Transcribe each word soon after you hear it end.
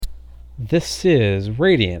This is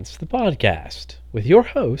Radiance, the podcast, with your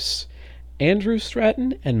hosts, Andrew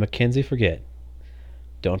Stratton and Kenzie Forget.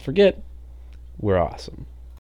 Don't forget, we're awesome.